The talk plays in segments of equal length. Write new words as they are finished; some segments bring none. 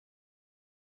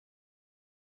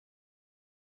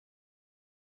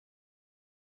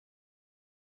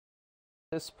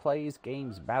Plays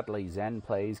Games Badly. Zen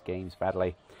Plays Games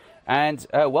Badly. And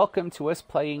welcome to us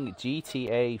playing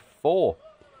GTA 4.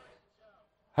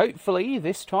 Hopefully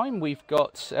this time we've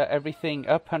got everything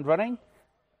up and running.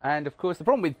 And of course the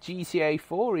problem with GTA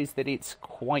 4 is that it's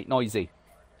quite noisy.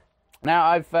 Now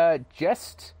I've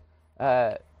just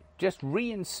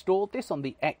reinstalled this on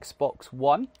the Xbox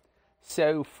One.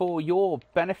 So for your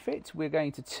benefit, we're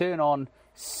going to turn on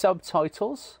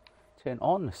subtitles.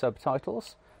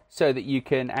 So that you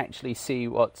can actually see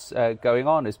what's going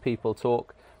on as people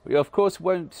talk. We of course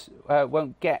won't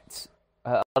get a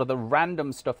lot of the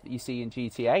random stuff that you see in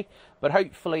GTA, but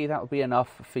hopefully that will be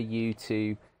enough for you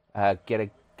to get a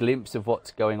glimpse of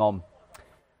what's going on.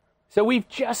 So we've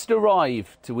just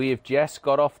arrived. We have just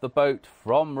got off the boat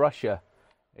from Russia.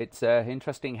 It's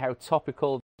interesting how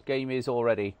topical this game is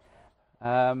already.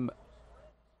 No,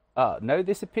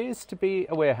 this appears to be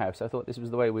a warehouse. I thought this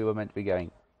was the way we were meant to be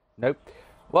going. Nope.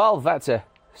 Well, that's a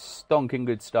stonking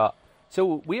good start.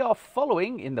 So we are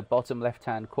following, in the bottom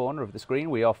left-hand corner of the screen,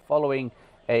 we are following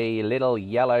a little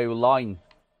yellow line,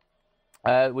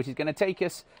 which is going to take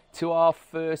us to our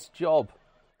first job.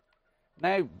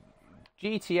 Now,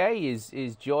 GTA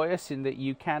is joyous in that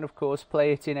you can, of course,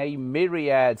 play it in a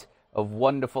myriad of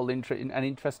wonderful and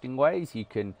interesting ways. You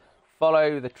can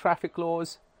follow the traffic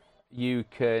laws. You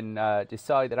can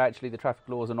decide that actually the traffic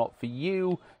laws are not for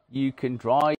you. You can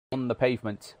drive on the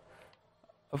pavement.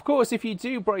 Of course, if you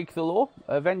do break the law,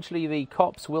 eventually the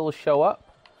cops will show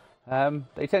up.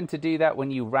 They tend to do that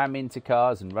when you ram into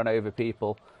cars and run over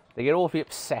people. They get awfully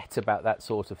upset about that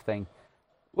sort of thing.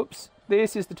 Whoops,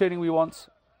 this is the turning we want.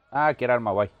 Get out of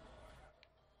my way.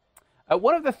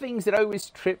 One of the things that always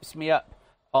trips me up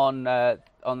on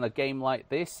a game like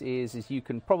this is, as you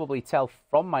can probably tell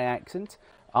from my accent,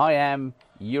 I am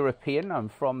European. I'm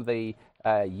from the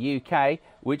UK,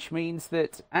 which means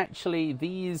that actually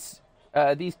these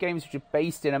games which are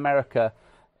based in America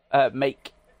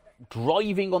make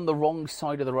driving on the wrong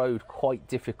side of the road quite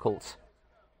difficult.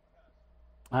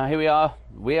 Here we are.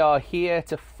 We are here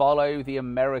to follow the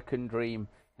American dream,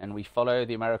 and we follow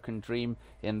the American dream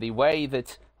in the way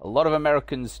that a lot of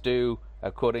Americans do,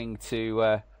 according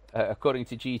to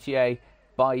GTA,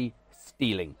 by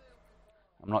stealing.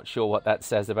 I'm not sure what that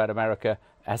says about America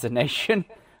as a nation,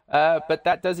 but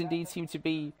that does indeed seem to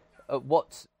be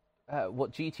what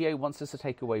GTA wants us to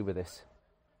take away with this.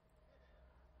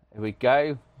 Here we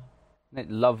go. Isn't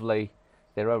it lovely?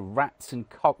 There are rats and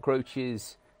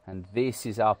cockroaches, and this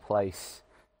is our place.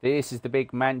 This is the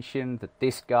big mansion that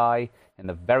this guy in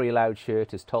the very loud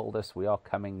shirt has told us we are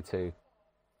coming to.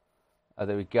 Oh,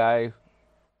 there we go.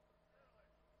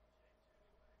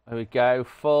 There we go,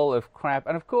 full of crap.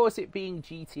 And of course, it being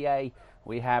GTA,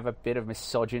 we have a bit of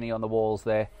misogyny on the walls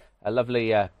there. A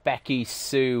lovely Becky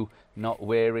Sue not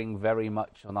wearing very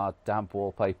much on our damp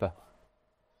wallpaper.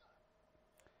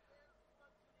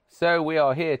 So we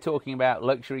are here talking about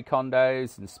luxury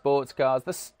condos and sports cars,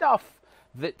 the stuff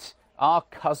that our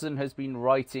cousin has been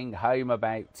writing home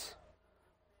about.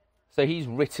 So he's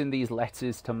written these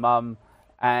letters to Mum,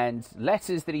 and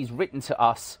letters that he's written to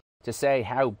us to say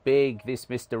how big this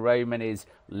Mr. Roman is,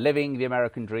 living the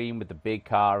American dream with the big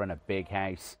car and a big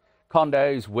house.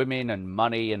 Condos, women and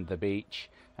money and the beach.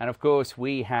 And of course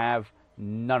we have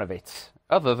none of it,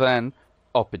 other than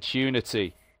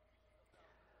opportunity.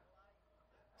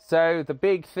 So the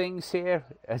big things here,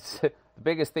 the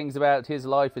biggest things about his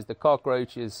life is the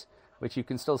cockroaches, which you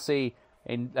can still see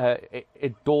in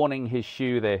adorning his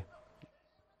shoe there.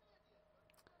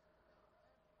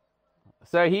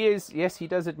 So yes, he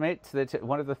does admit that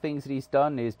one of the things that he's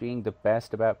done is being the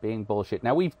best about being bullshit.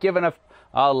 Now, we've given up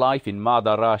our life in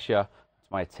Mother Russia,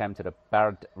 it's my attempt at a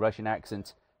bad Russian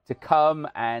accent, to come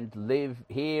and live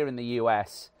here in the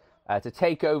US, to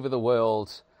take over the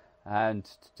world. And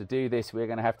to do this, we're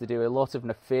going to have to do a lot of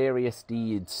nefarious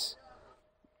deeds.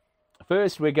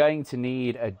 First, we're going to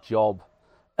need a job.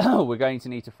 We're going to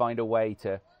need to find a way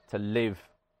to live.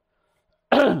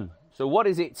 So what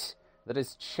is it that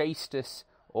has chased us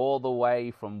all the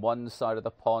way from one side of the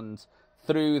pond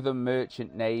through the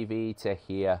merchant navy to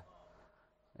here?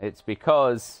 It's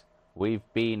because we've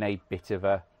been a bit of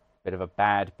a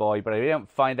bad boy, but I don't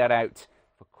find that out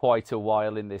for quite a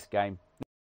while in this game.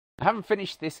 I haven't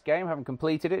finished this game, I haven't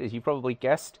completed it, as you probably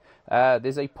guessed.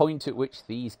 There's a point at which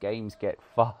these games get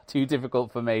far too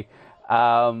difficult for me.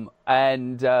 Dying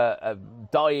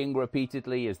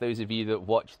repeatedly, as those of you that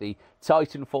watch the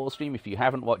Titanfall stream. If you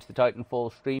haven't watched the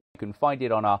Titanfall stream, you can find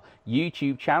it on our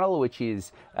YouTube channel, which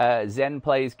is Zen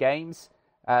Plays Games.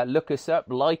 Look us up,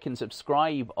 like and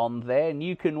subscribe on there, and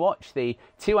you can watch the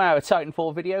 2-hour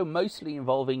Titanfall video, mostly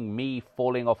involving me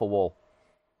falling off a wall.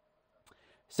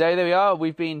 So there we are.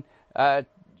 We've been...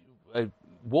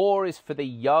 war is for the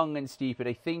young and stupid,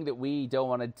 a thing that we don't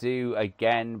want to do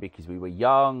again because we were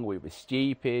young, we were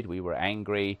stupid, we were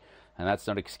angry, and that's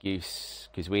not an excuse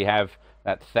because we have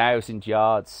that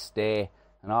 1,000-yard stare,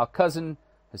 and our cousin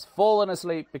has fallen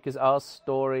asleep because our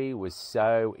story was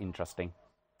so interesting.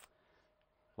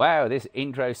 Wow, this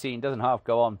intro scene doesn't half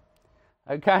go on.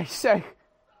 Okay, so...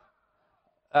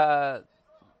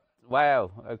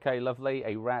 wow, okay, lovely.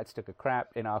 A rat took a crap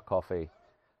in our coffee.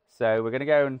 So we're going to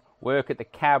go and work at the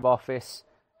cab office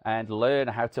and learn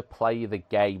how to play the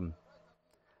game.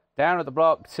 Down at the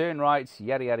block, turn right,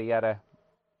 yada, yada, yada.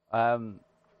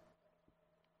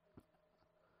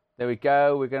 There we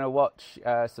go. We're going to watch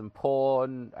some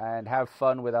porn and have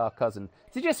fun with our cousin.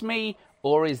 Is it just me,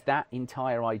 or is that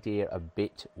entire idea a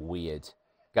bit weird?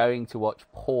 Going to watch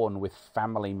porn with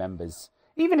family members,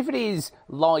 even if it is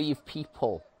live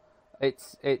people.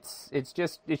 It's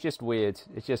just weird.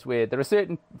 It's just weird. There are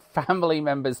certain family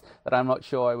members that I'm not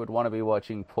sure I would want to be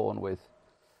watching porn with.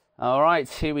 All right,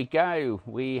 here we go.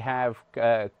 We have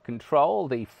control.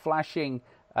 The flashing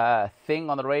thing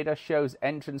on the radar shows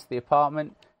entrance to the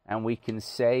apartment, and we can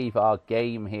save our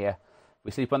game here.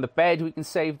 We sleep on the bed. We can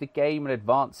save the game and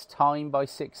advance time by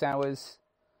 6 hours.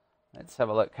 Let's have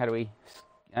a look. How do we?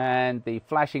 And the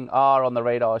flashing R on the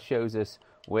radar shows us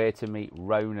where to meet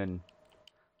Ronan.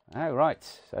 Oh, right.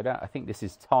 So I think this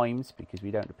is timed because we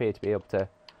don't appear to be able to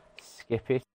skip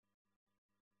it.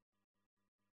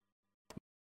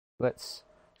 Let's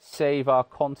save our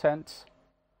content.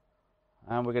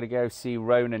 And we're going to go see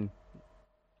Ronan.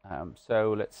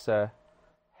 So let's head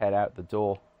out the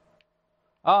door.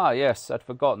 Ah, yes, I'd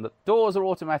forgotten that doors are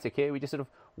automatic here. We just sort of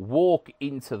walk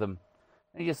into them.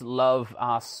 And you just love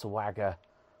our swagger.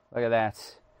 Look at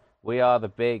that. We are the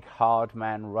big hard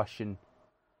man Russian.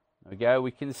 There we go.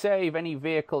 We can save any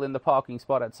vehicle in the parking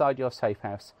spot outside your safe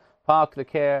house. Park the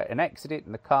car and exit it,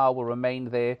 and the car will remain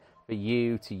there for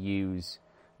you to use.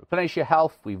 Replenish your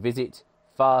health. We visit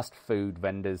fast food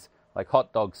vendors like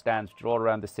hot dog stands which are all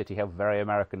around the city. How very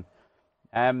American.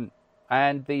 And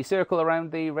the circle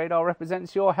around the radar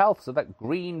represents your health. So that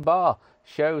green bar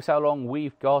shows how long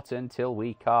we've got until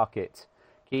we cark it.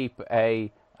 Keep an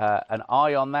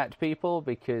eye on that, people,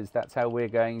 because that's how we're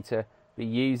going to be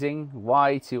using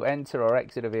Y to enter or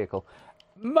exit a vehicle.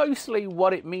 Mostly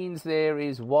what it means there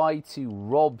is Y to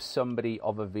rob somebody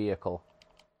of a vehicle.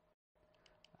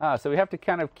 So we have to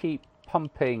kind of keep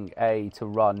pumping A to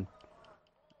run.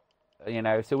 You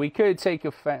know, so we could take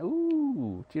a...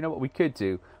 Ooh, do you know what we could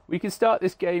do? We could start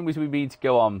this game as we mean to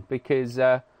go on, because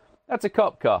that's a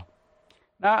cop car.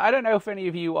 Now, I don't know if any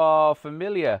of you are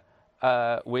familiar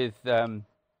with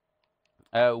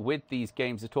these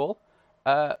games at all.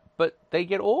 But they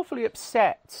get awfully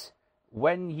upset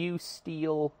when you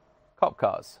steal cop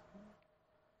cars.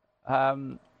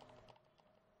 There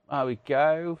we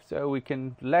go. So we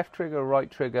can left trigger, right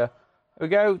trigger. There we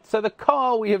go. So the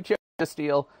car we have chosen to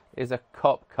steal is a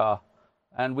cop car.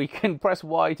 And we can press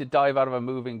Y to dive out of a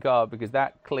moving car because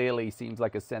that clearly seems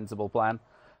like a sensible plan.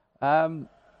 Now,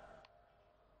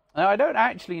 I don't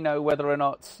actually know whether or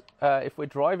not, if we're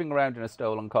driving around in a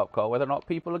stolen cop car, whether or not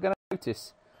people are going to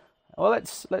notice. Well,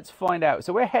 let's find out.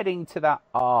 So we're heading to that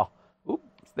R.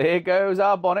 Oops, there goes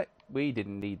our bonnet. We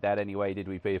didn't need that anyway, did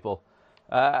we, people?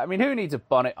 I mean, who needs a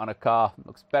bonnet on a car? It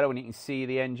looks better when you can see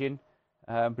the engine.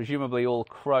 Presumably all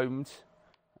chromed.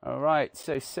 All right,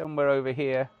 so somewhere over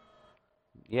here.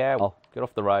 Yeah, well, get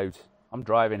off the road. I'm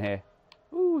driving here.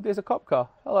 Ooh, there's a cop car.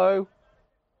 Hello.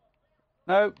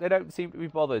 No, they don't seem to be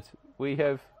bothered. We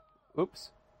have...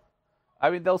 Oops. I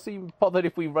mean, they'll seem bothered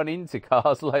if we run into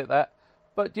cars like that.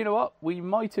 But you know what? We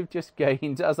might have just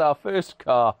gained as our first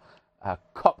car, a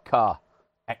cop car.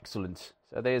 Excellent.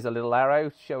 So there's a little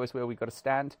arrow. Show us where we've got to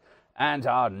stand. And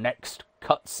our next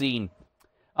cutscene.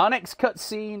 Our next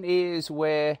cutscene is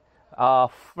where our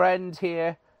friend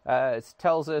here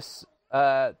tells us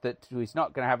that he's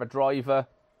not going to have a driver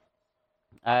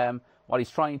while he's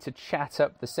trying to chat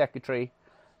up the secretary.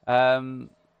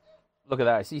 Look at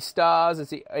that. I see stars. I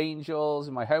see angels.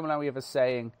 In my homeland we have a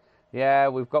saying. Yeah,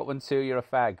 we've got one too. You're a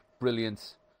fag.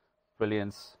 Brilliant.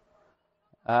 Brilliant.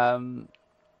 So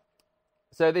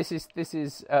this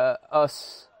is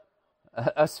us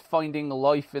finding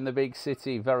life in the big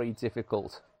city very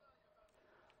difficult.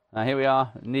 Now here we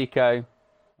are, Nico.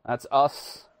 That's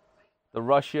us, the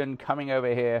Russian coming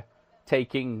over here,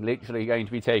 literally going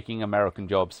to be taking American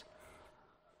jobs.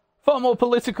 Far more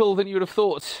political than you would have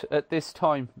thought at this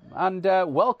time. And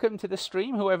welcome to the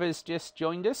stream, whoever's just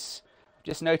joined us.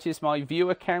 Just noticed my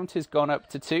viewer count has gone up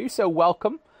to 2, so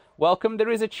welcome. Welcome. There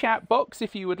is a chat box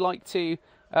if you would like to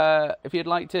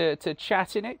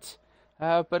chat in it.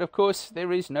 but of course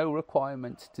there is no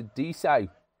requirement to do so.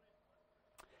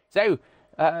 So,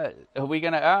 are we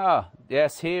going to...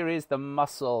 yes, here is the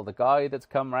muscle, the guy that's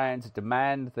come round to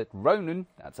demand that Ronan,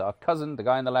 that's our cousin, the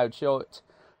guy in the loud shirt,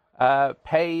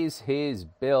 pays his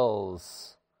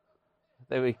bills.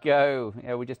 There we go.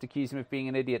 Yeah, we just accuse him of being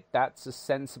an idiot. That's a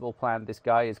sensible plan. This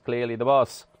guy is clearly the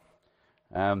boss.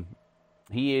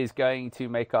 He is going to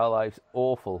make our lives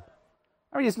awful.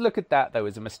 I mean, just look at that, though,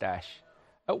 as a moustache.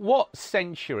 At what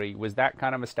century was that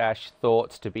kind of moustache thought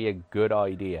to be a good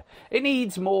idea? It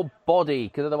needs more body,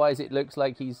 because otherwise it looks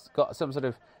like he's got some sort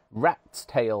of rat's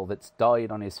tail that's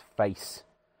dyed on his face.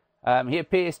 He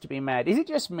appears to be mad. Is it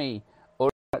just me? Or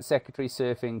is that secretary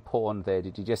surfing porn there?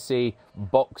 Did you just see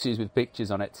boxes with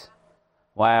pictures on it?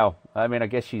 Wow. I mean, I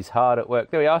guess she's hard at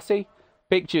work. There we are, see?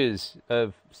 Pictures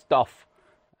of stuff.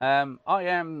 I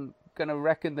am going to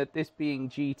reckon that this being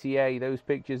GTA, those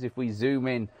pictures, if we zoom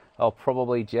in, are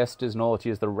probably just as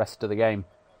naughty as the rest of the game.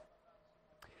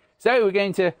 So we're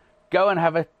going to go and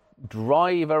have a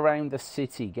drive around the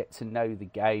city, get to know the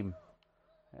game.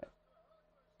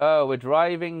 Oh, we're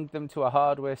driving them to a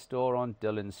hardware store on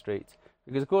Dillon Street.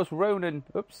 Because, of course, Ronan...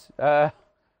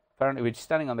 apparently we're just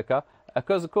standing on the car.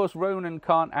 Because, of course, Ronan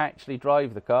can't actually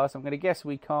drive the car. So I'm going to guess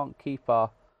we can't keep our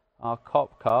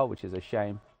cop car, which is a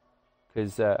shame.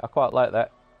 Because I quite like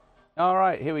that. All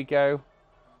right, here we go.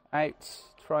 Out.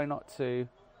 Try not to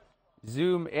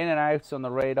zoom in and out on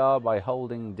the radar by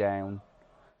holding down.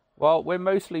 Well, we're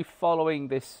mostly following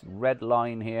this red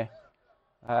line here,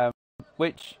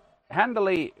 which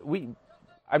handily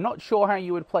I'm not sure how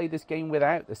you would play this game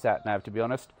without the sat nav, to be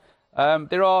honest.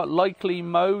 There are likely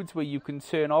modes where you can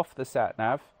turn off the sat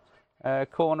nav.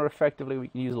 Corner, effectively, we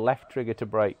can use left trigger to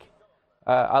brake.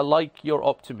 I like your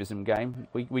optimism, game.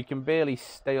 We can barely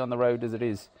stay on the road as it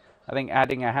is. I think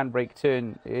adding a handbrake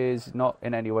turn is not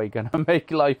in any way going to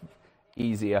make life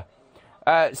easier.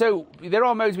 So there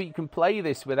are modes where you can play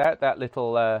this without that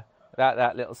little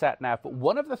that little sat nav. But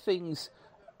one of the things,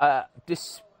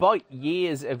 despite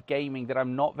years of gaming, that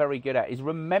I'm not very good at is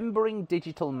remembering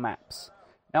digital maps.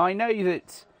 Now I know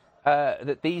that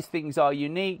that these things are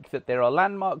unique, that there are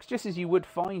landmarks, just as you would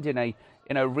find in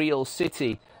a real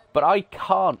city, but I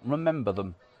can't remember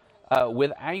them.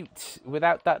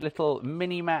 Without that little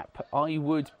mini map, I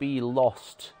would be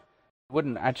lost.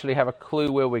 Wouldn't actually have a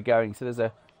clue where we're going. So there's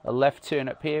a left turn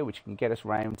up here, which can get us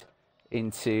round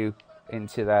into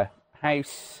the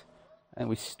house, and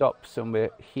we stop somewhere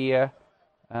here.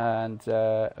 And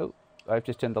oh, I've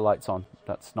just turned the lights on.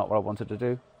 That's not what I wanted to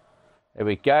do. There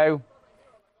we go.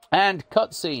 And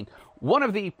cutscene. One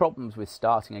of the problems with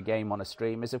starting a game on a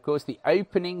stream is, of course, the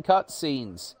opening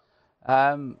cutscenes.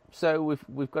 So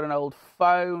we've got an old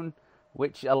phone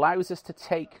which allows us to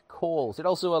take calls. It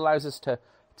also allows us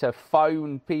to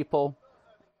phone people.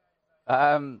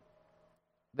 There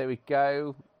we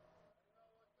go.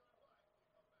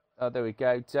 Oh, there we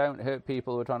go. Don't hurt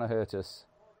people who are trying to hurt us.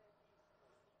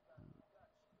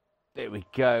 There we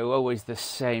go. Always the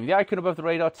same. The icon above the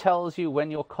radar tells you when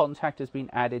your contact has been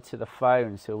added to the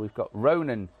phone. So we've got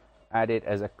Ronan added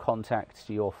as a contact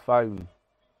to your phone.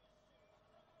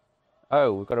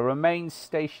 Oh, we've got to remain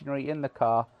stationary in the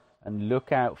car and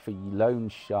look out for loan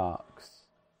sharks.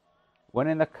 When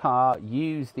in the car,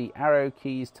 use the arrow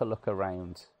keys to look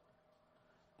around.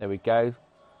 There we go.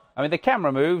 I mean, the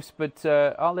camera moves, but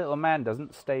our little man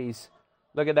doesn't. Stays.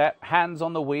 Look at that. Hands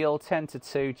on the wheel, 10 to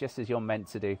 2, just as you're meant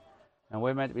to do. And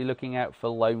we're meant to be looking out for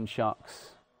loan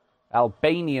sharks.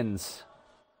 Albanians.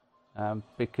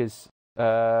 Because,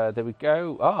 there we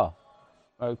go. Ah,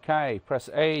 okay. Press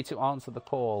A to answer the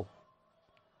call.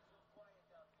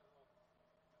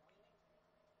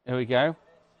 Here we go.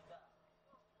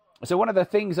 So one of the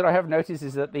things that I have noticed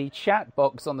is that the chat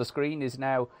box on the screen is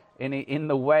now in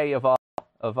the way of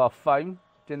our phone.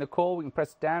 During the call, we can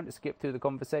press down to skip through the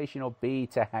conversation, or B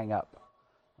to hang up.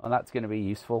 And that's going to be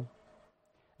useful.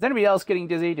 Is anybody else getting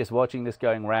dizzy just watching this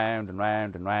going round and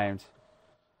round and round?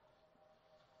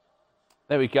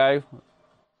 There we go.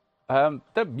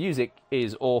 The music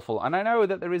is awful. And I know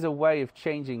that there is a way of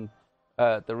changing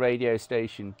the radio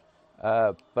station,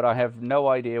 but I have no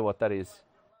idea what that is.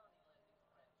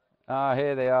 Ah,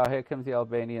 here they are. Here comes the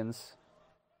Albanians.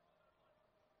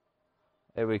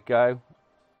 There we go.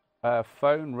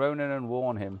 Phone Ronan and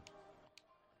warn him.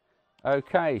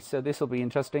 Okay, so this will be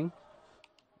interesting.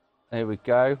 There we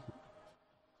go.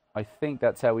 I think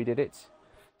that's how we did it.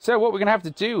 So what we're going to have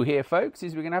to do here, folks,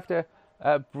 is we're going to have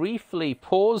to briefly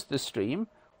pause the stream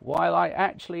while I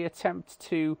actually attempt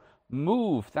to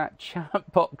move that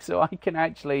chat box so I can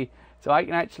actually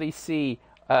see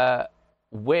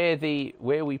where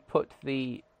we put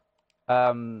the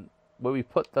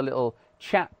little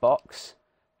chat box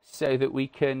so that we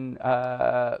can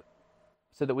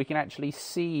actually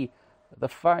see the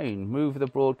phone. Move the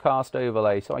broadcast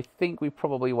overlay. So I think we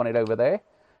probably want it over there.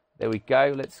 There we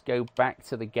go. Let's go back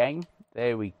to the game.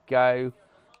 There we go.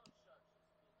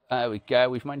 There we go.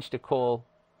 We've managed to call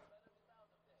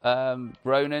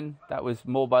Ronan. That was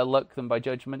more by luck than by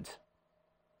judgment.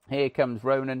 Here comes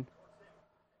Ronan.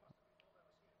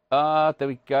 There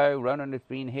we go. Ronan has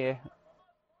been here.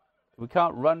 We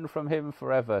can't run from him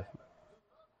forever.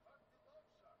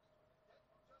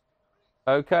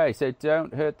 Okay, so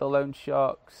don't hurt the loan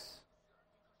sharks.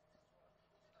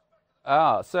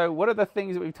 So one of the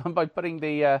things that we've done by putting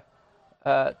the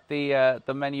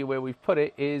menu where we've put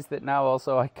it is that now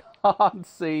also I can't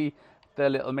see the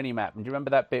little mini map. And do you remember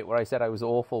that bit where I said I was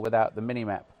awful without the mini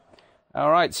map?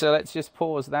 All right, so let's just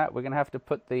pause that. We're going to have to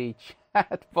put the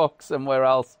chat box somewhere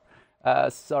else.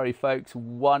 Sorry, folks.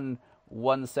 One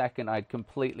second. I'd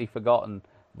completely forgotten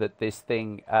that this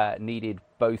thing needed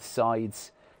both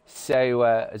sides. So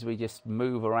as we just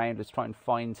move around, let's try and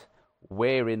find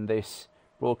where in this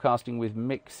broadcasting with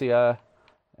Mixia.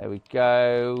 There we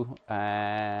go.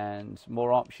 And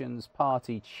more options.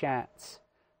 Party chat.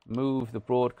 Move the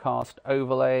broadcast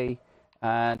overlay.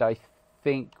 And I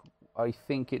think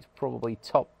it's probably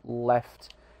top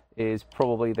left is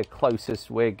probably the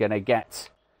closest we're going to get.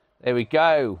 There we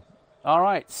go. All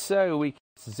right, so we can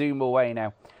zoom away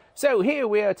now. So here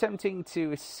we are attempting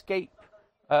to escape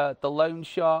the loan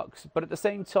sharks, but at the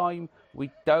same time,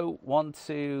 we don't want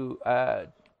to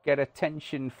get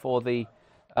attention for the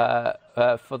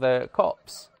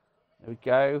cops. There we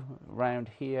go. Around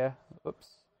here. Oops.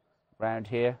 Around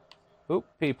here. Oop,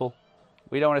 people.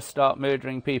 We don't want to start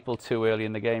murdering people too early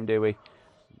in the game, do we?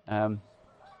 There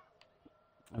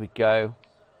we go.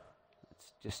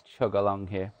 Let's just chug along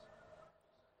here.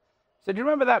 So do you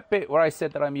remember that bit where I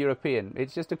said that I'm European?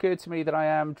 It's just occurred to me that I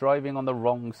am driving on the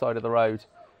wrong side of the road.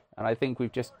 And I think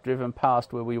we've just driven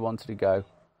past where we wanted to go.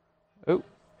 Oh.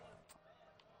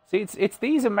 See, it's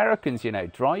these Americans, you know,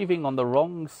 driving on the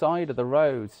wrong side of the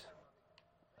road.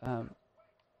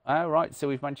 All right, so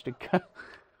we've managed to go.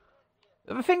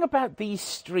 The thing about these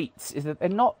streets is that they're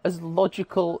not as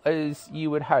logical as you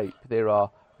would hope. There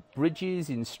are bridges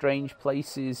in strange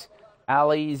places,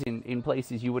 alleys in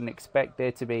places you wouldn't expect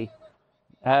there to be.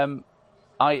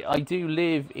 I do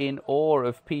live in awe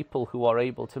of people who are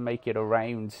able to make it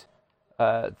around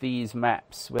these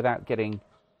maps without getting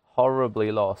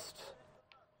horribly lost.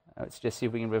 Let's just see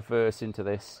if we can reverse into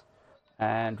this.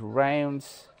 And round.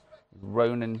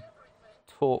 Ronan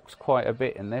talks quite a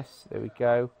bit in this. There we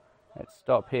go. Let's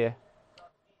stop here.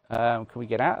 Can we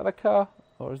get out of the car?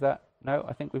 Or is that... No,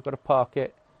 I think we've got to park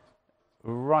it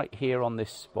right here on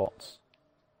this spot.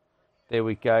 There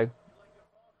we go.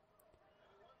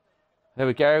 There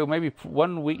we go. Maybe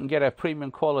one we can get a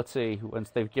premium quality once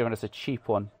they've given us a cheap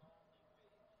one.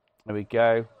 There we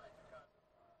go.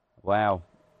 Wow.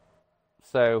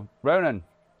 So, Ronan,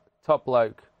 top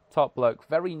bloke,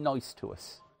 very nice to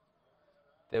us.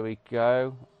 There we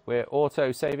go. We're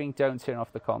auto-saving. Don't turn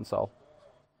off the console.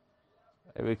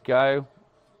 There we go.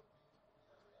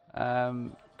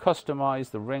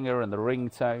 Customize the ringer and the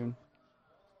ringtone.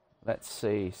 Let's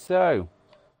see. So,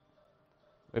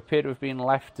 we appear to have been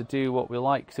left to do what we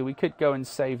like. So we could go and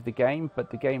save the game,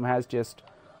 but the game has just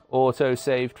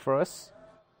auto-saved for us.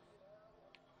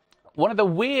 One of the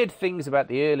weird things about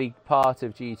the early part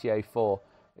of GTA 4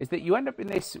 is that you end up in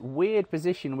this weird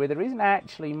position where there isn't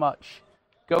actually much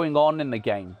going on in the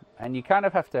game, and you kind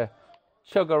of have to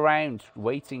chug around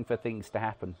waiting for things to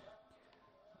happen.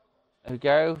 There we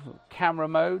go. Camera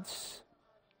modes.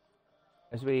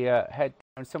 As we head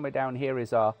down, somewhere down here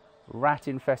is our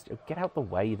rat-infested... Get out the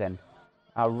way, then.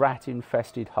 Our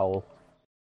rat-infested hole.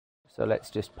 So let's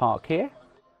just park here.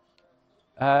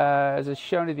 As is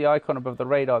shown in the icon above the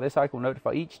radar, this icon will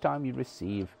notify each time you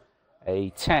receive a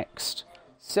text.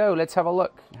 So let's have a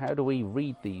look. How do we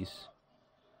read these?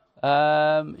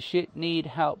 Shit, need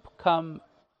help. Come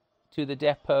to the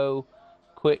depot.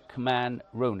 Quick, man,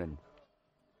 Ronan.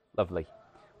 Lovely.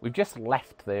 We've just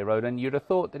left there, Ronan. You'd have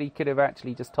thought that he could have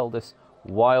actually just told us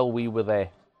while we were there.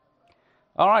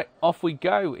 All right, off we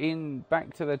go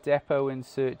back to the depot in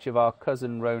search of our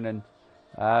cousin Ronan,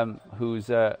 who's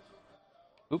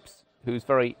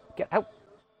very... Get out.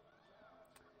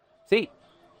 See,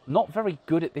 not very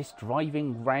good at this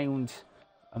driving round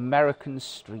American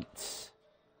streets.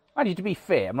 Actually, to be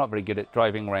fair, I'm not very good at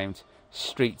driving around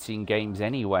streets in games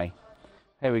anyway.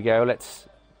 There we go. Let's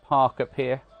park up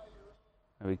here.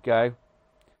 There we go.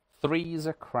 Three's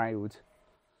a crowd.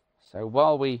 So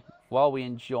while we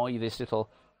enjoy this little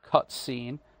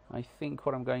cutscene, I think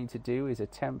what I'm going to do is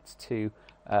attempt to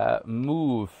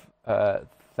move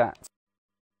that.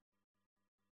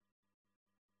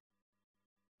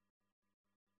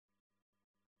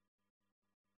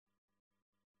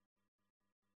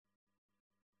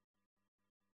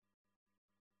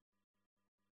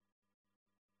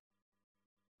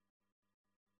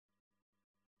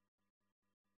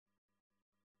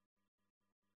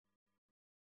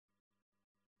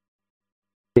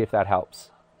 See if that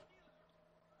helps.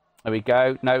 There we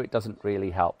go. No, it doesn't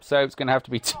really help. So it's going to have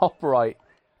to be top right.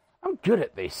 I'm good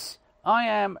at this. I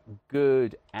am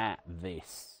good at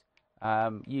this.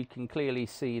 You can clearly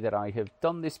see that I have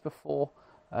done this before,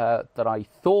 that I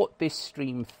thought this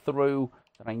stream through,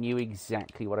 that I knew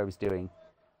exactly what I was doing.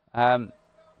 There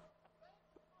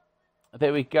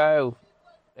we go.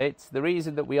 It's the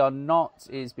reason that we are not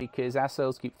is because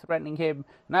assholes keep threatening him,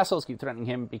 and assholes keep threatening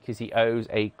him because he owes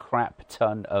a crap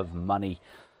ton of money.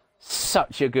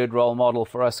 Such a good role model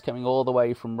for us, coming all the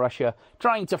way from Russia,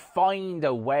 trying to find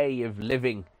a way of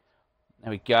living.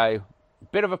 There we go.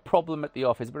 Bit of a problem at the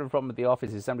office. A bit of a problem at the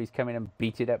office is somebody's come in and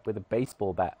beat it up with a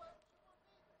baseball bat.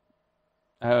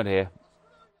 Oh dear.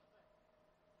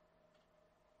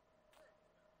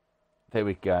 There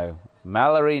we go.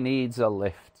 Mallory needs a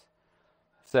lift.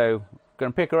 So, I'm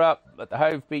going to pick her up at the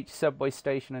Hove Beach subway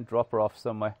station and drop her off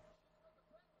somewhere.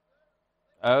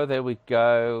 Oh, there we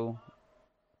go.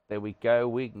 There we go.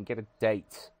 We can get a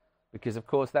date. Because, of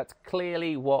course, that's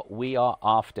clearly what we are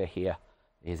after here,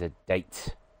 is a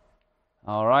date.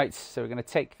 All right, so we're going to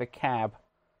take the cab,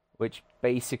 which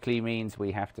basically means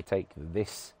we have to take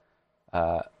this.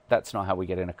 That's not how we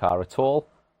get in a car at all.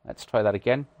 Let's try that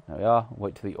again. There we are.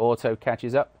 Wait till the auto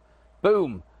catches up.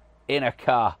 Boom! In a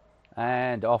car.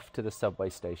 And off to the subway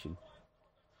station.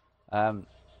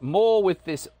 More with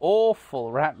this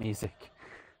awful rap music.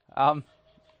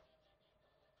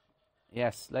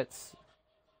 Yes, let's...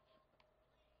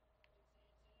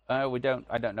 we don't...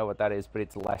 I don't know what that is, but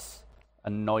it's less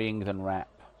annoying than rap.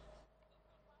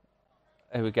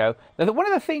 There we go. Now, one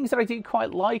of the things that I do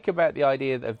quite like about the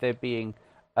idea of there being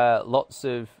lots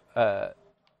of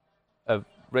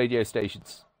radio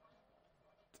stations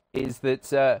is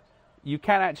that you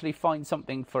can actually find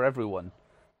something for everyone.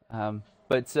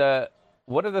 But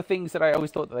one of the things that I always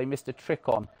thought that they missed a trick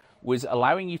on was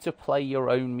allowing you to play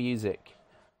your own music,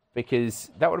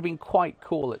 because that would have been quite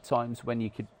cool at times when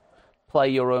you could play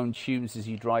your own tunes as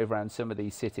you drive around some of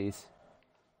these cities.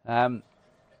 I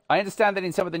understand that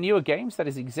in some of the newer games that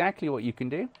is exactly what you can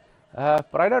do,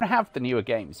 but I don't have the newer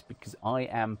games because I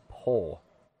am poor.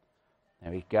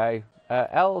 There we go.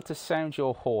 L to sound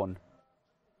your horn.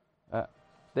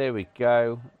 There we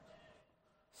go.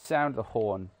 Sound the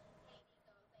horn.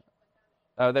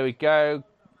 Oh, there we go.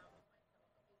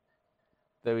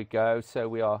 There we go. So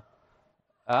we are...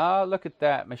 Ah, look at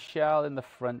that. Michelle in the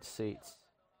front seats.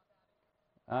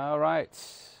 All right.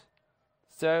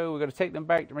 So we're going to take them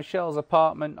back to Michelle's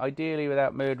apartment, ideally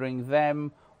without murdering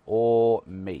them or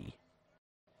me.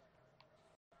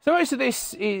 So most of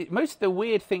the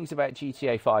weird things about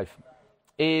GTA 5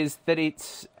 is that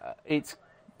it's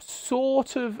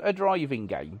sort of a driving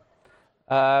game.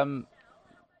 Oh,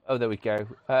 there we go.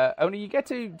 Only you get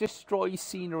to destroy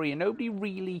scenery and nobody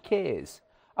really cares.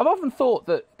 I've often thought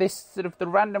that this sort of the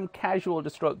random casual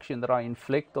destruction that I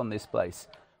inflict on this place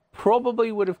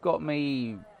probably would have got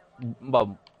me,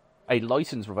 well, a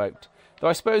license revoked. Though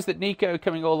I suppose that Nico,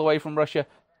 coming all the way from Russia,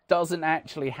 doesn't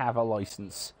actually have a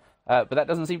license. But that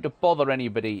doesn't seem to bother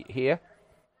anybody here.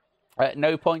 At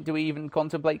no point do we even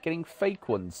contemplate getting fake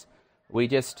ones. We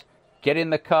just get in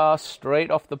the car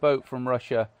straight off the boat from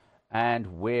Russia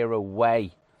and we're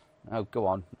away. Oh, go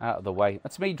on, out of the way.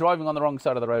 That's me driving on the wrong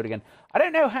side of the road again. I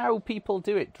don't know how people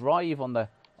do it. Drive on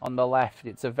the left.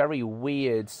 It's a very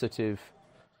weird sort of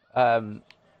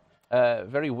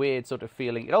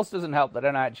feeling. It also doesn't help that I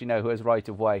don't actually know who has right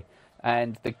of way,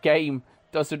 and the game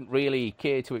doesn't really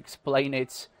care to explain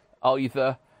it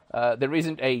either. There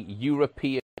isn't a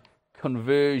European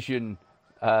conversion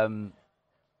sort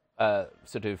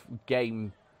of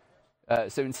game.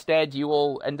 So instead, you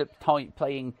all end up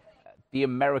playing the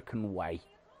American way.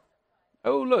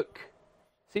 Oh, look.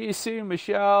 See you soon,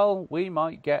 Michelle. We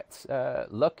might get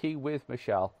lucky with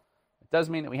Michelle. It does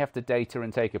mean that we have to date her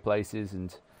and take her places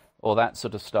and all that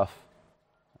sort of stuff.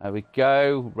 There we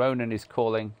go. Ronan is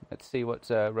calling. Let's see what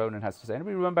Ronan has to say.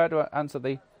 Anybody remember how to answer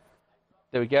the...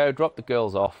 There we go. Drop the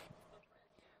girls off.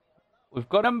 We've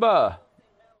got number.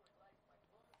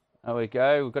 There we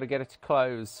go. We've got to get it to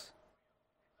close.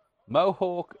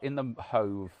 Mohawk in the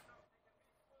Hove.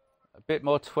 A bit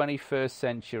more 21st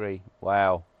century.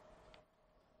 Wow.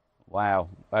 Wow.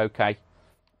 Okay.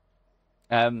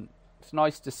 It's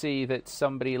nice to see that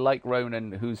somebody like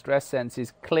Ronan, whose dress sense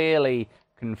is clearly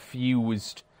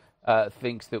confused,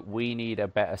 thinks that we need a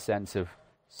better sense of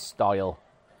style.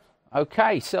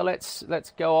 Okay, so let's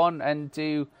go on and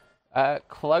do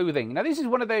clothing. Now, this is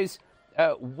one of those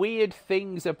weird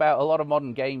things about a lot of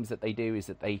modern games that they do, is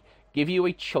that they give you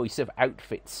a choice of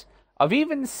outfits. I've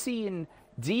even seen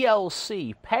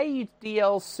DLC, paid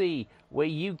DLC, where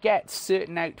you get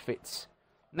certain outfits.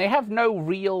 And they have no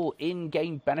real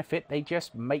in-game benefit, they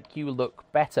just make you look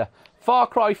better. Far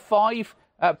Cry 5,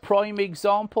 prime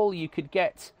example, you could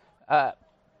get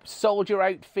soldier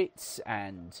outfits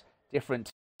and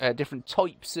different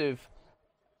types of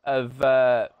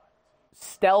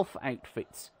stealth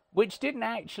outfits, which didn't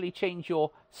actually change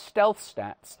your stealth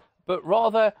stats, but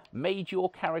rather made your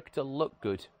character look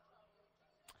good.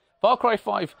 Far Cry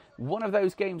 5, one of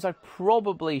those games I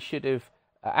probably should have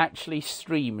actually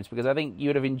streamed, because I think you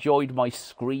would have enjoyed my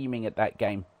screaming at that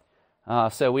game.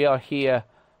 So we are here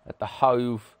at the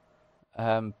Hove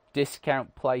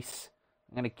discount place.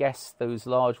 I'm going to guess those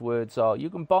large words are,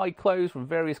 you can buy clothes from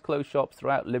various clothes shops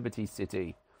throughout Liberty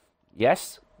City.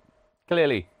 Yes,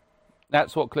 clearly,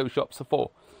 that's what clothes shops are for.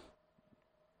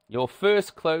 Your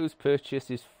first clothes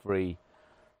purchase is free.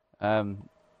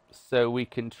 So we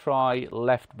can try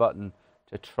left button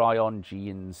to try on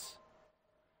jeans.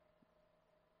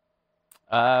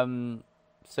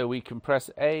 So we can press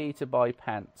A to buy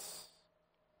pants.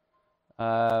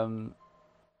 I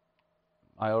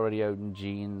already own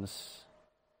jeans.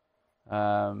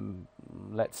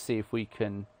 Let's see if we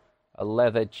can... a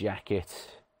leather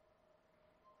jacket.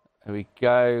 There we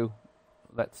go.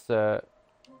 Let's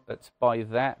buy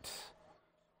that.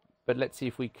 But let's see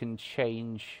if we can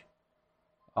change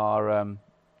our... I'm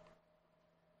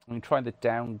going to try the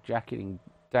down jacketing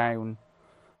down.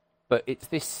 But it's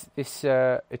this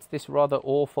rather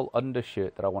awful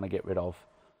undershirt that I want to get rid of.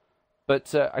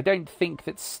 But I don't think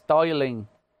that styling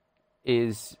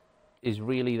is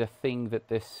really the thing that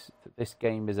this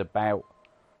game is about.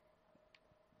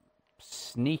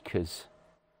 Sneakers.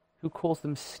 Who calls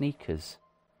them sneakers?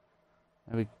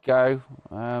 There we go.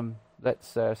 Let's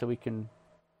so we can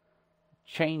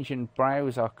change and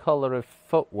browse our colour of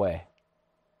footwear.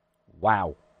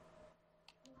 Wow.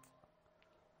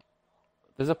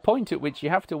 There's a point at which you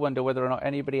have to wonder whether or not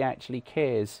anybody actually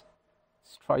cares.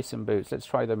 Let's try some boots. Let's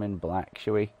try them in black,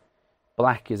 shall we?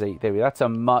 Black is there we go. That's a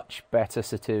much better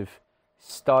sort of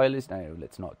style. No,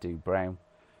 let's not do brown.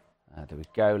 There we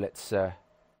go. Let's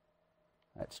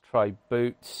try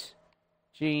boots.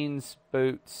 Jeans,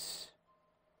 boots.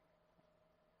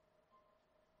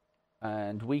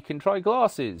 And we can try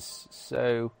glasses.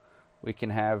 So we can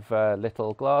have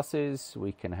little glasses.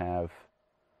 We can have...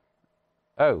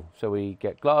 oh, so we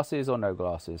get glasses or no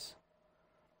glasses.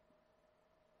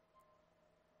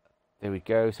 There we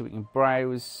go. So we can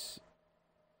browse.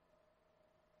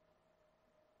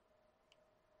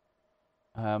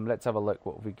 Let's have a look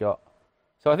what we got.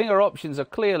 So I think our options are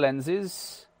clear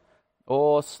lenses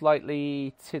or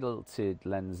slightly tilted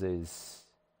lenses.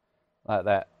 Like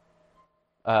that.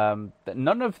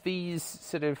 None of these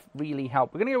sort of really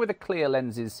help. We're going to go with the clear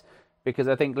lenses, because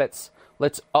I think let's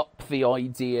up the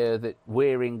idea that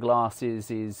wearing glasses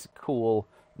is cool.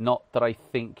 Not that I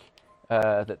think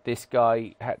that this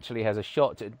guy actually has a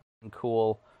shot at being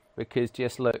cool, because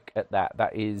just look at that.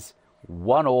 That is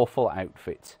one awful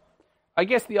outfit. I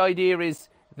guess the idea is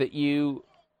that you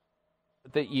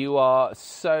are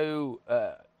so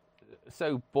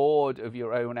bored of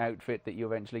your own outfit that you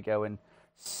eventually go and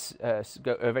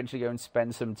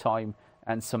spend some time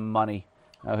and some money.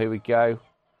 Oh, here we go.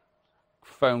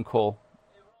 Phone call.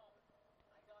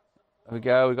 There we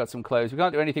go. We've got some clothes. We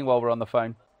can't do anything while we're on the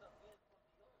phone.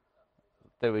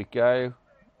 There we go.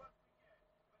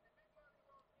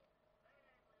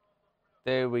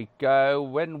 There we go.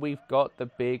 When we've got the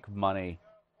big money.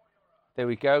 There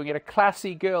we go. We get a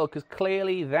classy girl, because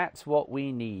clearly that's what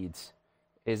we need,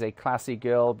 is a classy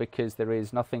girl, because there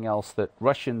is nothing else that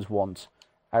Russians want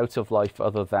out of life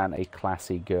other than a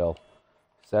classy girl.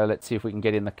 So let's see if we can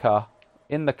get in the car.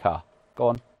 In the car. Go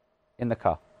on. In the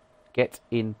car. Get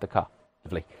in the car.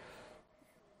 Lovely.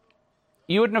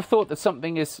 You wouldn't have thought that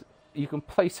something is... you can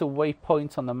place a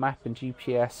waypoint on the map and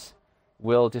GPS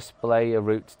will display a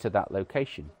route to that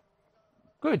location.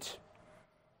 Good.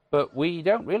 But we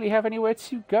don't really have anywhere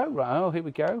to go. Right. Oh, here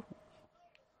we go.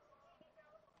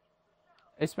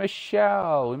 It's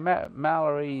Michelle. We met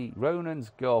Mallory,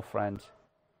 Ronan's girlfriend.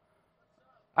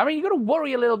 I mean, you've got to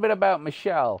worry a little bit about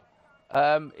Michelle.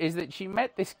 Is that she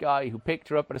met this guy who picked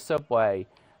her up at a subway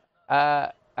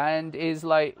and is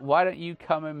like, why don't you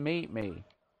come and meet me?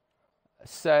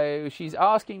 So she's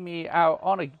asking me out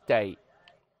on a date.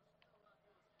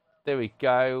 There we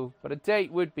go. But a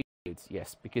date would be good,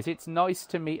 yes, because it's nice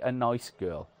to meet a nice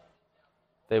girl.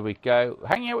 There we go.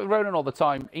 Hanging out with Ronan all the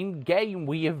time. In game,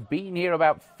 we have been here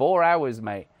about 4 hours,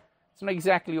 mate. It's not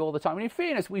exactly all the time. And in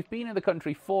fairness, we've been in the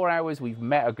country 4 hours. We've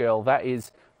met a girl. That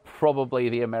is probably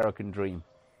the American dream.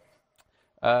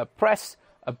 Press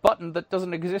a button that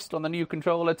doesn't exist on the new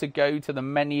controller to go to the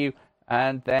menu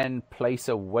and then place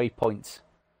a waypoint.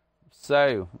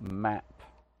 So, map.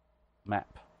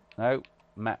 No,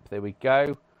 map. There we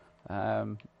go.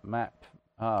 Map.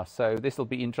 So this will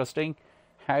be interesting.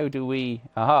 How do we...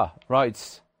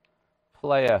 right.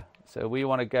 Player. So we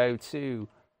want to go to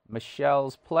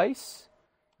Michelle's place.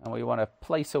 And we want to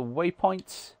place a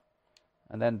waypoint.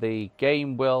 And then the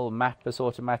game will map us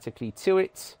automatically to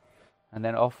it. And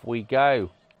then off we go.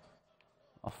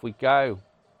 Off we go.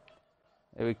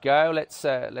 There we go. Let's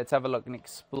have a look and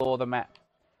explore the map.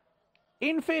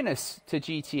 In fairness to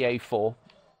GTA 4,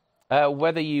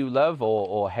 whether you love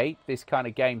or hate this kind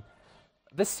of game,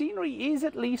 the scenery is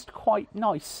at least quite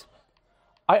nice.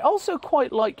 I also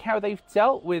quite like how they've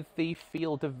dealt with the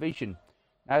field of vision.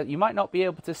 Now, you might not be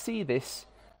able to see this,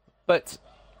 but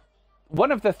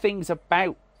one of the things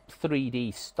about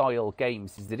 3D style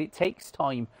games is that it takes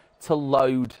time to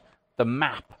load the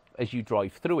map as you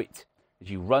drive through it, as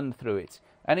you run through it.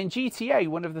 And in GTA,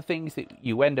 one of the things that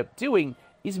you end up doing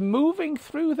is moving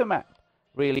through the map,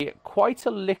 really, at quite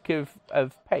a lick of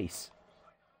pace.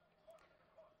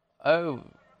 Oh,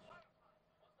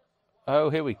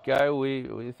 here we go.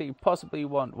 We think possibly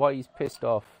want why he's pissed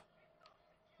off.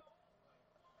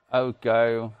 Oh,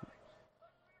 go.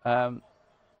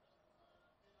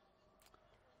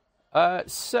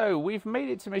 So we've made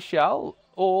it to Michelle,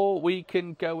 or we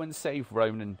can go and save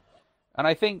Ronan. And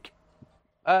I think,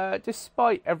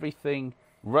 despite everything,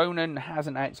 Ronan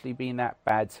hasn't actually been that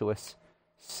bad to us.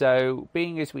 So,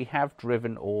 being as we have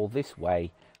driven all this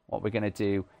way, what we're going to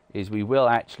do is we will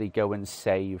actually go and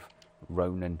save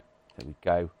Ronan. There we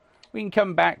go. We can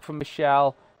come back from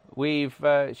Michelle.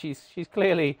 She's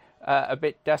clearly a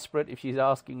bit desperate if she's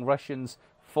asking Russians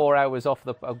 4 hours off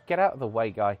the... Oh, get out of the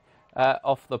way, guy.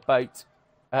 Off the boat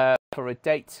for a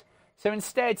date. So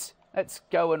instead, let's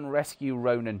go and rescue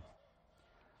Ronan.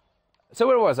 So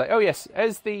where was I? Oh, yes.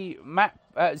 As the map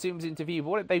zooms into view,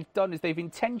 what they've done is they've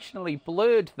intentionally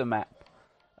blurred the map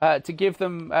to give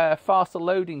them faster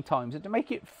loading times and to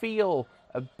make it feel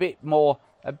a bit more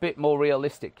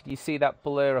realistic. You see that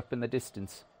blur up in the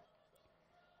distance.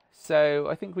 So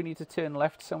I think we need to turn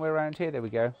left somewhere around here. There we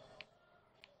go.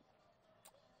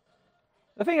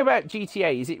 The thing about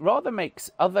GTA is it rather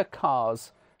makes other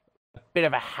cars a bit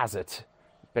of a hazard.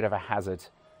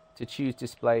 To choose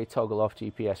display, toggle off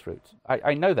GPS route.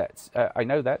 I know that. I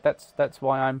know that. That's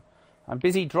why I'm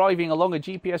busy driving along a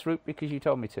GPS route because you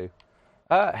told me to.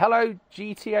 Hello,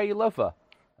 GTA lover.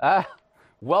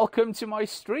 Welcome to my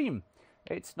stream.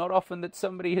 It's not often that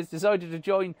somebody has decided to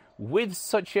join with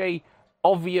such a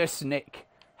obvious nick.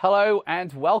 Hello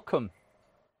and welcome.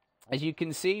 As you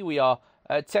can see, we are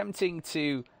attempting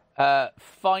to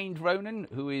find Ronan,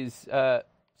 who is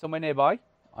somewhere nearby,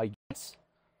 I guess.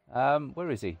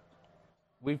 Where is he?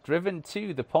 We've driven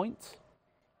to the point,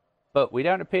 but we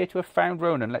don't appear to have found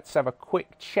Ronan. Let's have a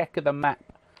quick check of the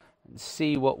map and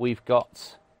see what we've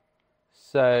got.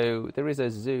 So there is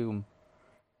a zoom.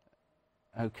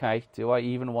 Okay, do I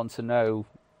even want to know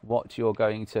what you're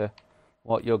going to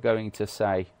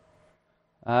say?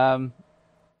 I'm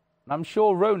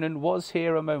sure Ronan was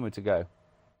here a moment ago,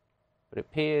 but it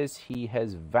appears he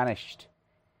has vanished.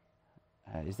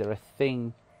 Is there a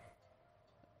thing?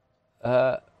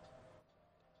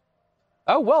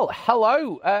 Oh, well,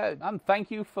 hello, and thank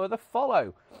you for the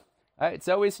follow. It's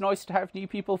always nice to have new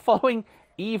people following,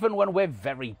 even when we're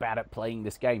very bad at playing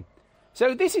this game.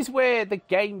 So this is where the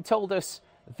game told us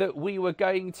that we were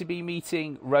going to be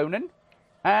meeting Ronan,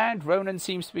 and Ronan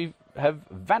seems to have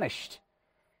vanished.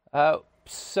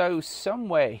 So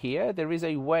somewhere here, there is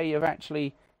a way of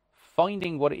actually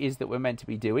finding what it is that we're meant to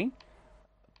be doing,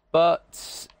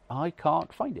 but I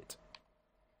can't find it.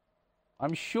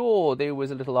 I'm sure there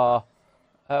was a little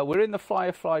we're in the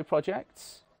Firefly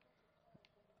projects,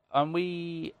 and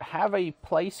we have a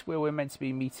place where we're meant to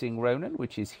be meeting Ronan,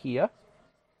 which is here.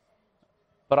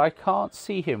 But I can't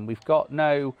see him. We've got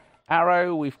no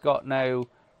arrow. We've got no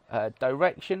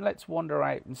direction. Let's wander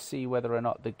out and see whether or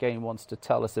not the game wants to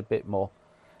tell us a bit more.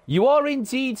 You are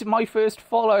indeed my first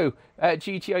follow,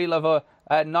 GTA Lover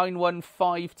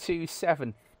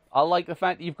 91527. I like the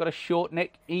fact that you've got a short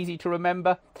nick, easy to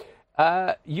remember.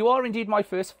 You are indeed my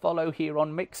first follow here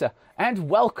on Mixer, and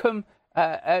welcome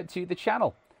to the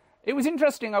channel. It was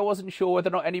interesting. I wasn't sure whether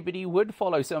or not anybody would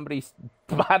follow somebody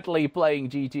badly playing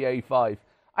GTA 5.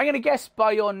 I'm going to guess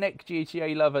by your nick,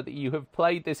 GTA lover, that you have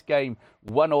played this game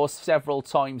one or several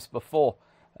times before,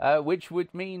 which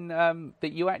would mean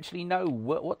that you actually know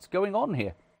what's going on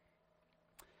here.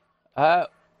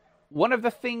 One of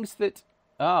the things that...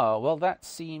 Oh, well, there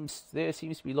seems to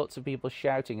be lots of people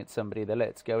shouting at somebody there.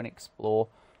 Let's go and explore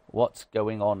what's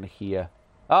going on here.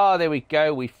 Ah, there we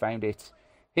go. We found it.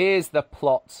 Here's the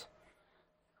plot.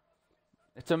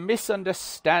 It's a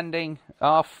misunderstanding.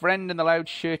 Our friend in the loud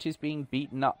shirt is being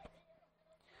beaten up.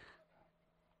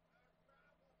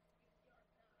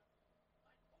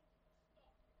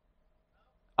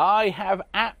 I have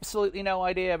absolutely no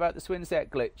idea about the swing set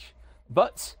glitch.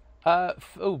 But,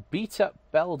 beat up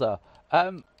Belder.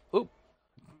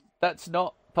 That's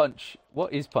not punch.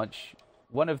 What is punch?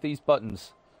 One of these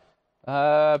buttons.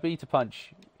 B to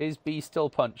punch. Is B still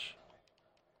punch?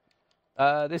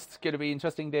 This is going to be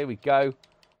interesting. There we go.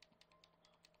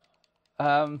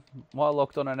 While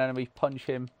locked on an enemy, punch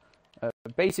him.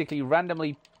 Basically,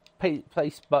 randomly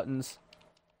place buttons.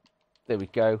 There we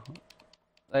go.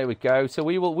 There we go. So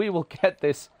we will get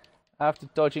this after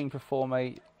dodging perform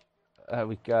a... There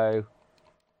we go.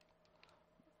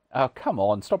 Oh, come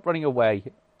on. Stop running away.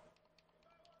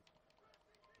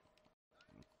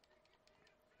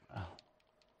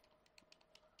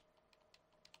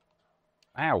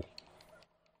 Ow.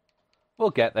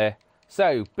 We'll get there.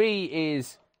 So, B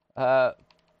is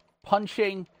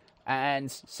punching, and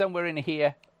somewhere in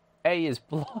here, A is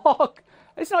block.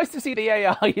 It's nice to see the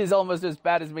AI is almost as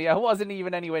bad as me. I wasn't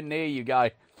even anywhere near you,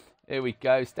 guy. Here we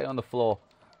go. Stay on the floor.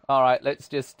 All right, let's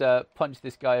just punch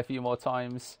this guy a few more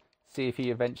times. See if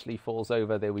he eventually falls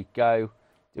over. There we go.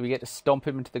 Do we get to stomp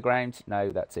him into the ground?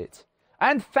 No, that's it.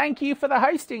 And thank you for the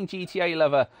hosting, GTA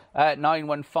lover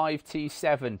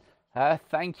 91527.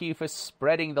 Thank you for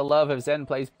spreading the love of Zen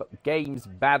Plays Games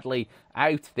badly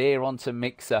out there onto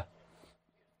Mixer.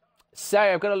 So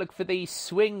I've got to look for the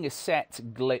swing set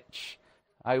glitch.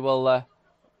 So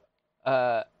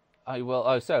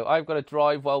I've got to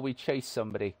drive while we chase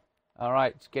somebody. All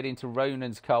right, let's get into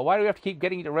Ronan's car. Why do we have to keep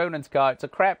getting into Ronan's car? It's a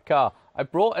crap car. I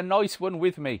brought a nice one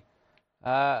with me.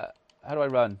 How do I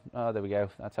run? Oh, there we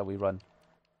go. That's how we run.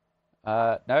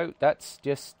 No, that's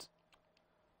just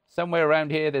somewhere around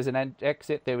here. There's an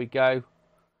exit. There we go.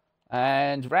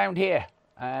 And round here.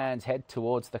 And head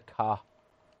towards the car.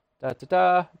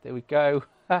 Da-da-da. There we go.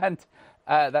 And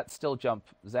that's still jump.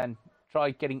 Zen,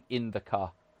 try getting in the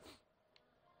car.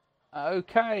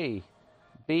 Okay.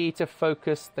 B to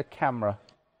focus the camera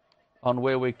on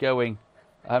where we're going.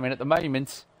 I mean, at the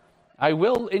moment, I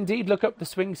will indeed look up the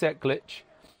swing set glitch.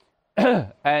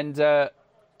 And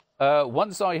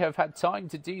once I have had time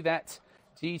to do that,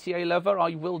 GTA lover,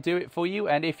 I will do it for you.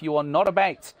 And if you are not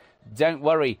about, don't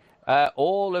worry.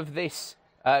 All of this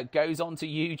goes onto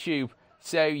YouTube.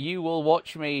 So you will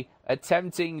watch me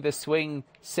attempting the swing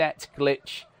set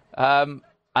glitch. And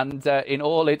in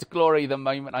all its glory, the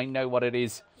moment I know what it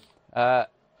is. And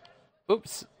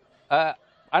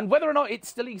whether or not it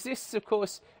still exists, of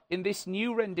course, in this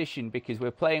new rendition, because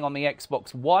we're playing on the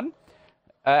Xbox One,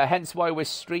 hence why we're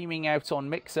streaming out on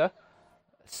Mixer.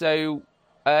 So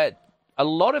a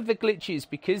lot of the glitches,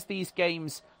 because these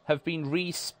games have been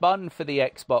respun for the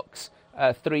Xbox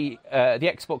the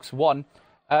Xbox One,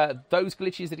 those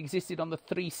glitches that existed on the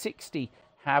 360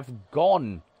 have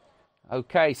gone.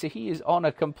 Okay, so he is on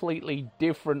a completely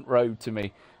different road to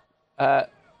me.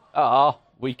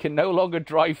 We can no longer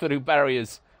drive through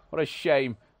barriers. What a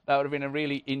shame. That would have been a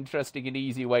really interesting and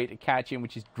easy way to catch him,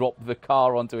 which is drop the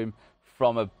car onto him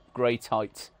from a great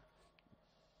height.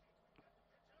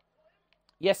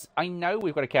 Yes, I know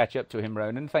we've got to catch up to him,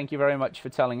 Ronan. Thank you very much for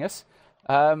telling us.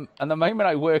 And the moment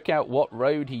I work out what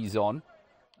road he's on...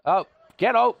 Oh,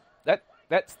 get out!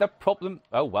 That's the problem.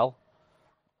 Oh, well.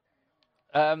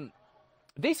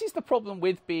 This is the problem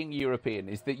with being European,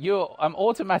 is that I'm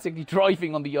automatically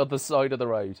driving on the other side of the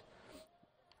road.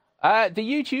 The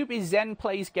YouTube is Zen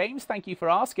Plays Games. Thank you for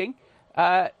asking.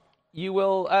 You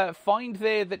will find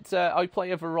there that I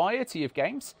play a variety of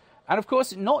games. And of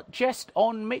course, not just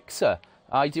on Mixer.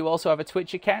 I do also have a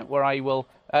Twitch account where I will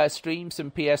stream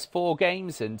some PS4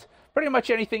 games and pretty much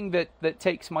anything that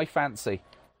takes my fancy.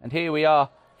 And here we are,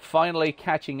 finally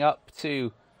catching up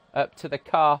to the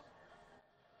car.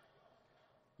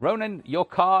 Ronan, your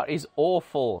car is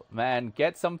awful, man.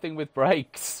 Get something with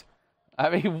brakes.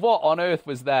 I mean, what on earth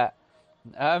was that?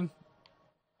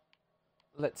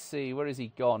 Let's see, where has he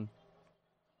gone?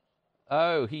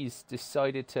 Oh, he's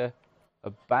decided to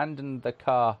abandon the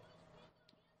car.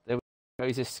 There we go.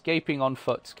 He's escaping on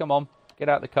foot. Come on, get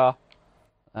out of the car.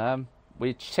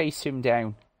 We chase him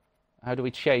down. How do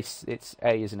we chase? It's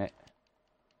A, isn't it?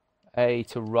 A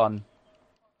to run.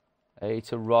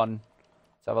 to run.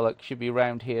 Let's have a look. Should be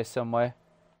around here somewhere.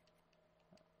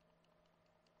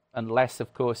 Unless,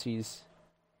 of course, he's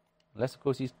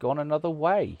gone another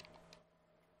way.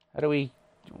 How do we...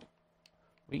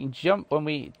 We can jump when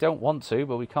we don't want to,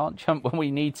 but we can't jump when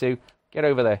we need to. Get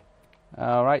over there.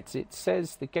 All right, it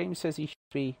says, the game says he should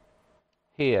be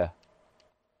here.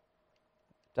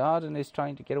 Darden is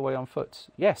trying to get away on foot.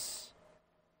 Yes,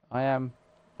 I am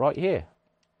right here.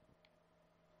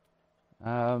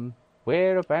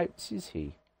 Whereabouts is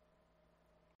he?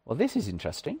 Well, this is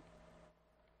interesting.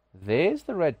 There's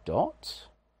the red dot.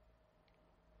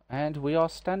 And we are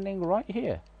standing right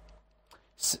here.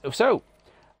 So,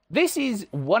 this is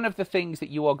one of the things that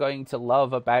you are going to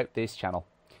love about this channel.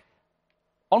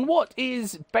 On what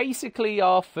is basically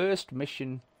our first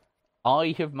mission,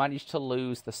 I have managed to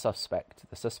lose the suspect.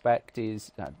 The suspect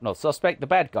is... not suspect, the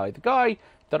bad guy. The guy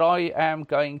that I am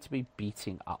going to be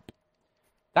beating up.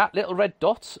 That little red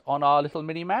dot on our little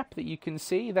mini-map that you can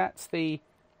see, that's the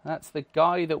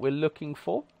guy that we're looking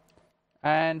for.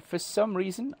 And for some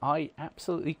reason, I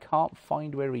absolutely can't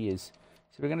find where he is.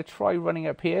 So we're going to try running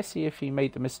up here, see if he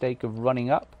made the mistake of running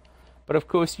up. But of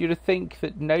course, you'd think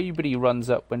that nobody runs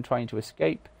up when trying to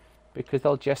escape, because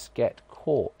they'll just get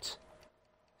caught.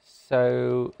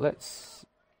 So let's...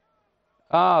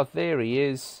 Ah, there he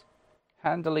is.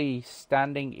 Handily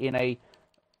standing in a...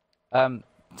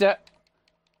 there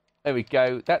we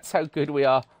go. That's how good we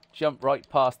are. Jump right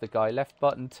past the guy. Left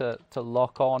button to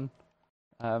lock on.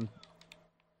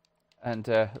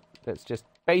 Let's just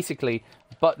basically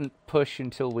button push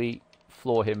until we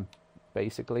floor him,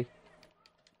 basically.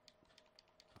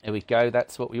 There we go.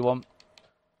 That's what we want.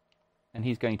 And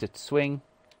he's going to swing.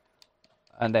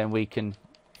 And then we can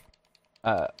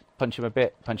punch him a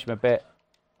bit,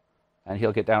 and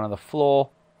he'll get down on the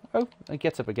floor. Oh, and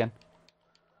gets up again.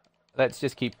 Let's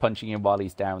just keep punching him while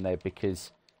he's down there,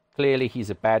 because clearly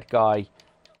he's a bad guy.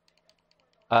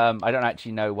 I don't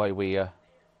actually know why we...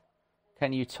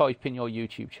 Can you type in your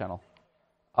YouTube channel?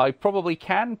 I probably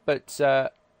can, but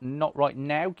not right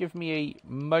now. Give me a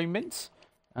moment,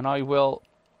 and I will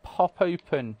pop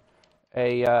open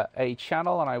a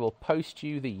channel, and I will post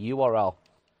you the URL.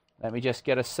 Let me just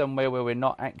get us somewhere where we're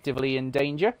not actively in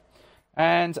danger,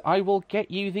 and I will get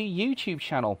you the YouTube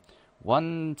channel.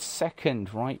 1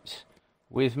 second, right?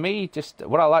 With me, just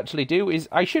what I'll actually do is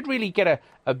I should really get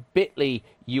a bit.ly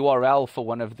URL for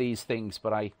one of these things,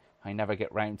 but I never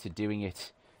get round to doing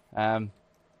it. Here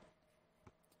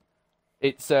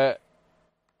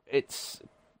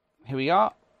we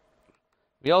are.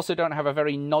 We also don't have a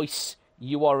very nice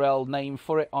URL name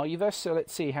for it either. So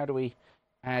let's see, how do we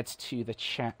add to the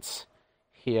chat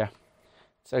here?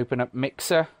 Let's open up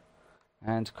Mixer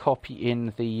and copy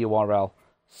in the URL.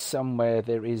 Somewhere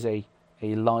there is a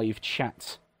live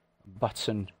chat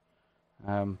button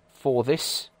for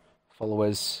this.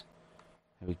 Followers.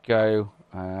 There we go.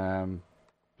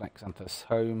 Black Xanthus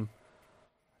home.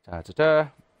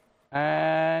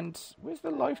 And where's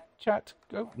the live chat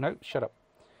go? No, shut up.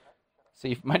 So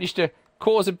you've managed to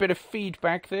cause a bit of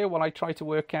feedback there while I try to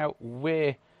work out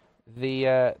where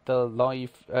the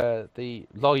live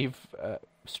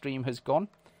stream has gone.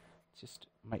 Just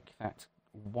make that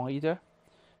wider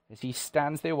as he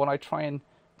stands there while I try and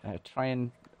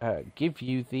give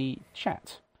you the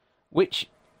chat, which,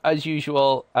 as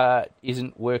usual,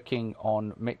 isn't working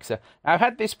on Mixer. Now, I've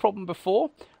had this problem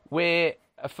before where,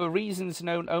 for reasons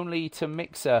known only to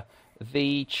Mixer,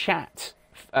 the chat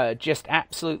just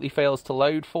absolutely fails to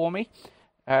load for me.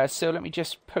 So let me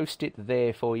just post it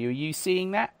there for you. Are you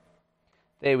seeing that?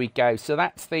 There we go. So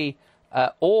that's the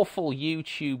awful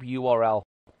YouTube URL.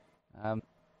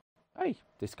 Hey,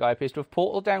 this guy appears to have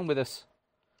portaled down with us.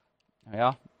 There we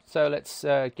are. So let's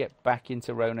get back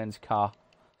into Ronan's car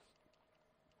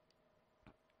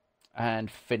and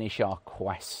finish our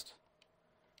quest.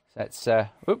 So let's,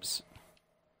 oops.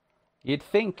 You'd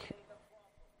think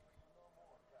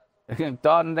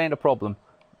Darden ain't a problem.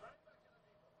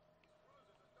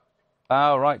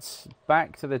 All right,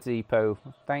 back to the depot.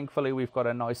 Thankfully, we've got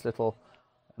a nice little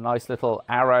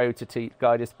arrow to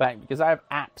guide us back, because I have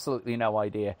absolutely no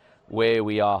idea where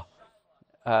we are.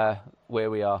 There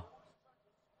we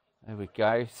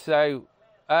go. So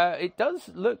it does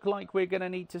look like we're going to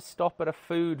need to stop at a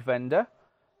food vendor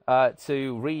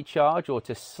to recharge or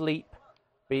to sleep,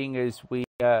 being as we,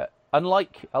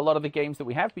 unlike a lot of the games that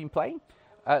we have been playing,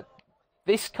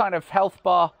 this kind of health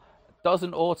bar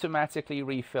doesn't automatically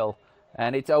refill.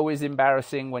 And it's always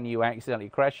embarrassing when you accidentally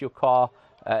crash your car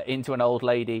into an old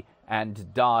lady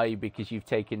and die because you've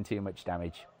taken too much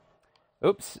damage.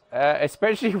 Oops.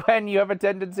 Especially when you have a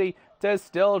tendency to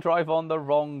still drive on the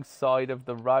wrong side of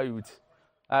the road.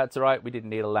 That's all right. We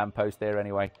didn't need a lamppost there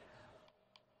anyway.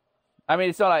 I mean,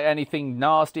 it's not like anything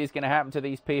nasty is going to happen to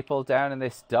these people down in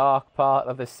this dark part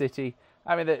of the city.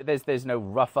 I mean, there's no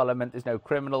rough element. There's no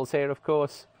criminals here, of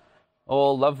course.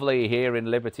 All lovely here in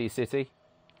Liberty City.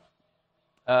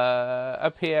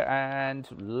 Up here and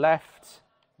left,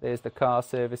 there's the car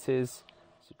services.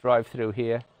 So drive through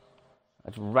here.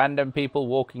 There's random people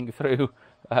walking through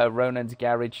Ronan's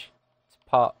garage. Let's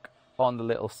park on the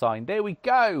little sign. There we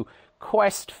go.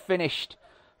 Quest finished.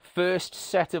 First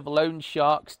set of loan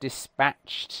sharks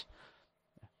dispatched.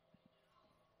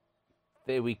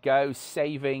 There we go.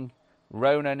 Saving.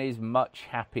 Ronan is much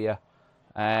happier.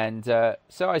 And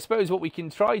so I suppose what we can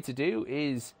try to do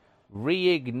is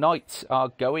reignite our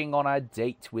going on a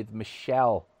date with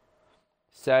Michelle.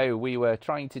 So we were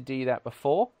trying to do that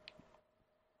before.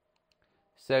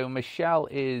 So Michelle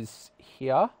is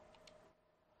here.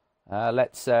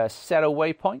 Let's set a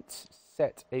waypoint.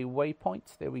 Set a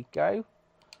waypoint. There we go.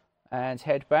 And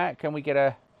head back. And we get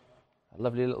a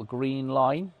lovely little green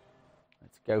line.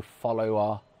 Let's go follow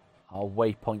our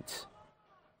waypoint.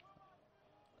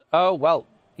 Oh, well,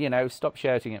 you know, stop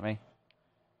shouting at me.